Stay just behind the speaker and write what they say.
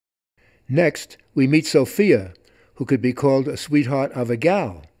Next, we meet Sophia, who could be called a sweetheart of a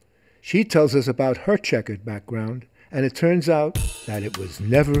gal. She tells us about her checkered background, and it turns out that it was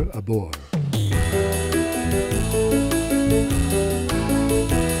never a bore.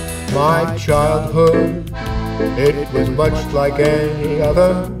 My childhood, it was much like any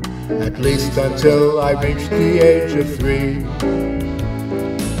other, at least until I reached the age of 3.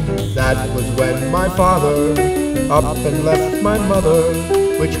 That was when my father up and left my mother,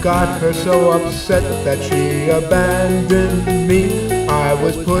 which got her so upset that she abandoned me. I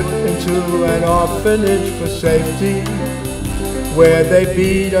was put into an orphanage for safety, where they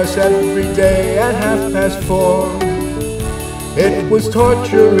beat us every day at 4:30. It was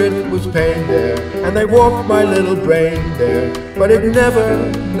torture, it was pain there, and they warped my little brain there, but it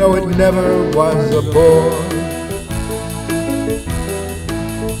never, no, it never was a bore.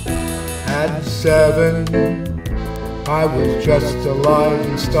 At 7, I was just alive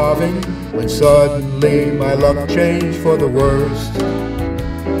and starving, when suddenly my luck changed for the worst.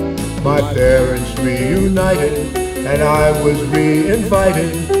 My parents reunited, and I was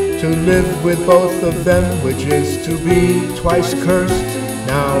re-invited to live with both of them, which is to be twice cursed.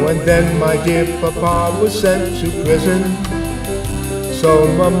 Now and then my dear papa was sent to prison, so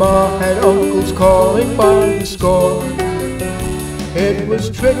mama had uncles calling by the score. It was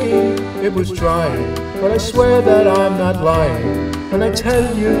tricky, it was trying, but I swear that I'm not lying when I tell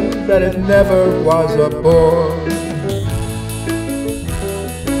you that it never was a bore.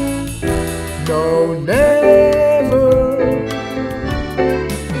 No, never,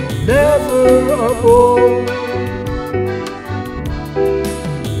 never a bore,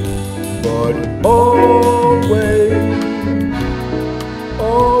 but always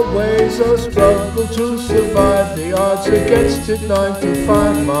a struggle to survive the odds against it. 9 to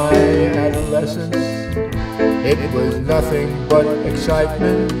 5, my adolescence, it was nothing but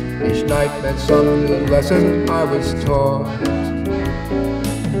excitement. Each night meant some new lesson I was taught.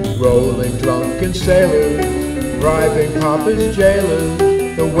 Rolling drunken sailors, bribing papa's jailers,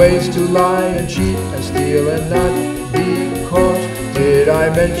 the ways to lie and cheat and steal and not be caught. Did I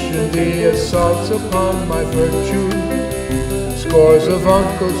mention the assaults upon my virtue? Scores of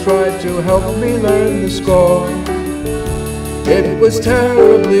uncles tried to help me learn the score. It was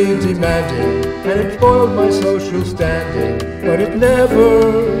terribly demanding, and it spoiled my social standing, but it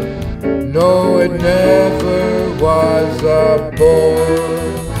never, no, it never was a bore.